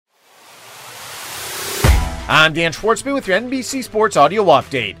I'm Dan Schwartzman with your NBC Sports Audio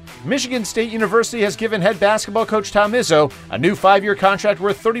Update. Michigan State University has given head basketball coach Tom Izzo a new 5-year contract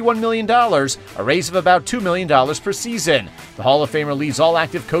worth $31 million, a raise of about $2 million per season. The Hall of Famer leads all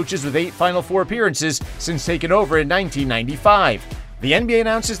active coaches with 8 Final Four appearances since taking over in 1995. The NBA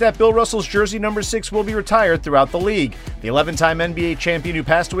announces that Bill Russell's jersey number 6 will be retired throughout the league. The 11-time NBA champion who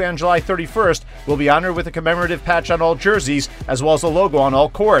passed away on July 31st will be honored with a commemorative patch on all jerseys, as well as a logo on all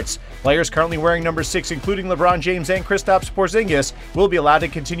courts. Players currently wearing number 6, including LeBron James and Kristaps Porzingis, will be allowed to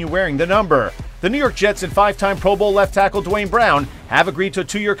continue wearing the number. The New York Jets and 5-time Pro Bowl left tackle Dwayne Brown have agreed to a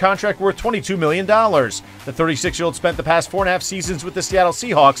 2-year contract worth $22 million. The 36-year-old spent the past 4.5 seasons with the Seattle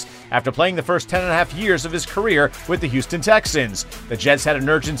Seahawks after playing the first 10.5 years of his career with the Houston Texans. The Jets had an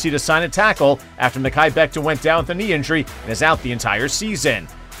urgency to sign a tackle after Mekhi Becton went down with a knee injury and is out the entire season.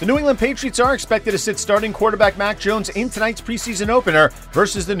 The New England Patriots are expected to sit starting quarterback Mac Jones in tonight's preseason opener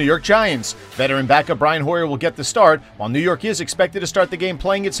versus the New York Giants. Veteran backup Brian Hoyer will get the start, while New York is expected to start the game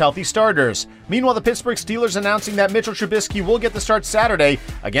playing its healthy starters. Meanwhile, the Pittsburgh Steelers announcing that Mitchell Trubisky will get the start Saturday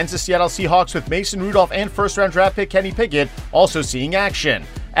against the Seattle Seahawks, with Mason Rudolph and first-round draft pick Kenny Pickett also seeing action.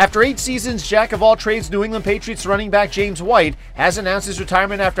 After 8 seasons, jack-of-all-trades New England Patriots running back James White has announced his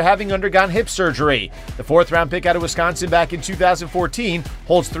retirement after having undergone hip surgery. The 4th-round pick out of Wisconsin back in 2014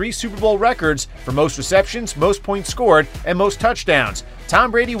 holds 3 Super Bowl records for most receptions, most points scored, and most touchdowns.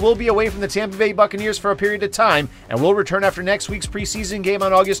 Tom Brady will be away from the Tampa Bay Buccaneers for a period of time and will return after next week's preseason game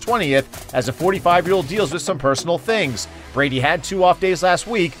on August 20th as the 45-year-old deals with some personal things. Brady had 2 off days last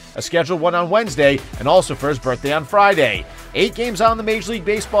week, a scheduled one on Wednesday, and also for his birthday on Friday. 8 games on the Major League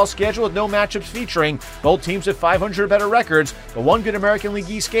Baseball schedule with no matchups featuring both teams with 500 or better records, but one good American League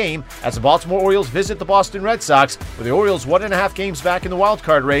East game as the Baltimore Orioles visit the Boston Red Sox, with the Orioles 1.5 games back in the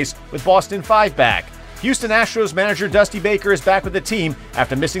wildcard race, with Boston 5 back. Houston Astros manager Dusty Baker is back with the team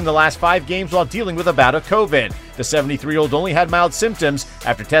after missing the last 5 games while dealing with a bout of COVID. The 73-year-old only had mild symptoms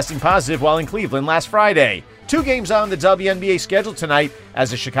after testing positive while in Cleveland last Friday. 2 games on the WNBA schedule tonight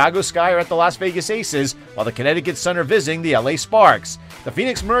as the Chicago Sky are at the Las Vegas Aces, while the Connecticut Sun are visiting the LA Sparks. The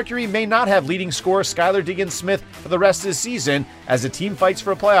Phoenix Mercury may not have leading scorer Skylar Diggins-Smith for the rest of the season as the team fights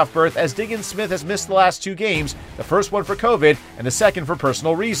for a playoff berth, as Diggins-Smith has missed the last 2 games, the first one for COVID and the second for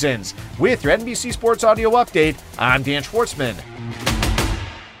personal reasons. With your NBC Sports Audio Update, I'm Dan Schwartzman.